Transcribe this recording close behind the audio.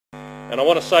And I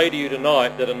want to say to you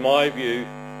tonight that in my view,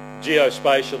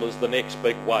 geospatial is the next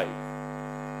big wave.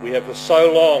 We have for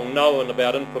so long known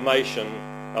about information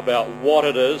about what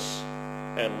it is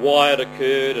and why it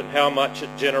occurred and how much it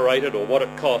generated or what it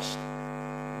cost,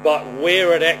 but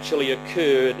where it actually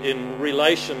occurred in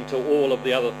relation to all of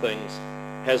the other things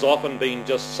has often been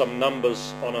just some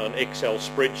numbers on an Excel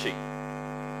spreadsheet.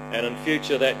 And in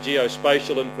future, that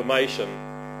geospatial information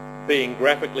being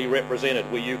graphically represented,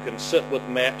 where you can sit with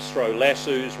maps, throw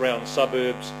lassos around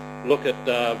suburbs, look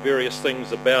at various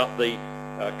things about the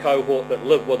cohort that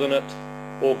live within it,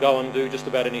 or go and do just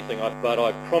about anything. But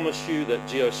I promise you that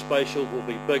geospatial will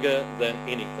be bigger than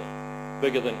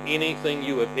anything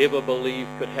you have ever believed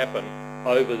could happen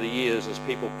over the years as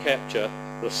people capture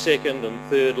the second and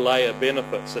third layer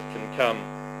benefits that can come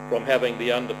from having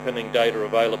the underpinning data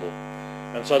available.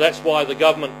 And so that's why the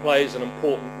government plays an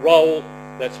important role.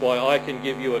 That's why I can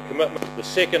give you a commitment. The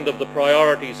second of the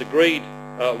priorities agreed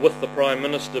with the Prime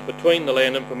Minister between the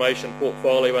Land Information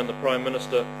Portfolio and the Prime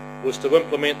Minister was to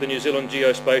implement the New Zealand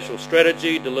Geospatial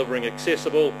Strategy, delivering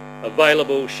accessible,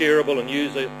 available, shareable and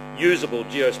usable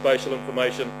geospatial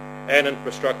information and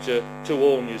infrastructure to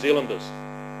all New Zealanders.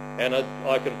 And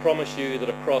I can promise you that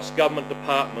across government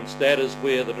departments, that is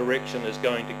where the direction is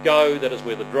going to go, that is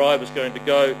where the drive is going to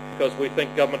go, because we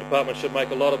think government departments should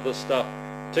make a lot of this stuff,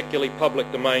 particularly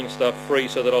public domain stuff, free,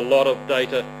 so that a lot of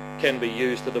data can be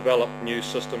used to develop new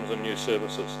systems and new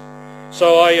services.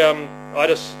 So I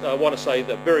just want to say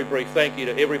a very brief thank you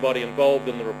to everybody involved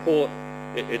in the report.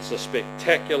 It's a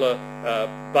spectacular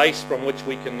base from which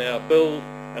we can now build,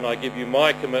 and I give you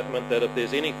my commitment that if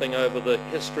there's anything over the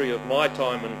history of my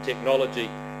time in technology,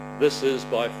 this is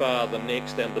by far the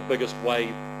next and the biggest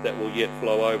wave that will yet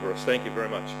flow over us. Thank you very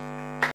much.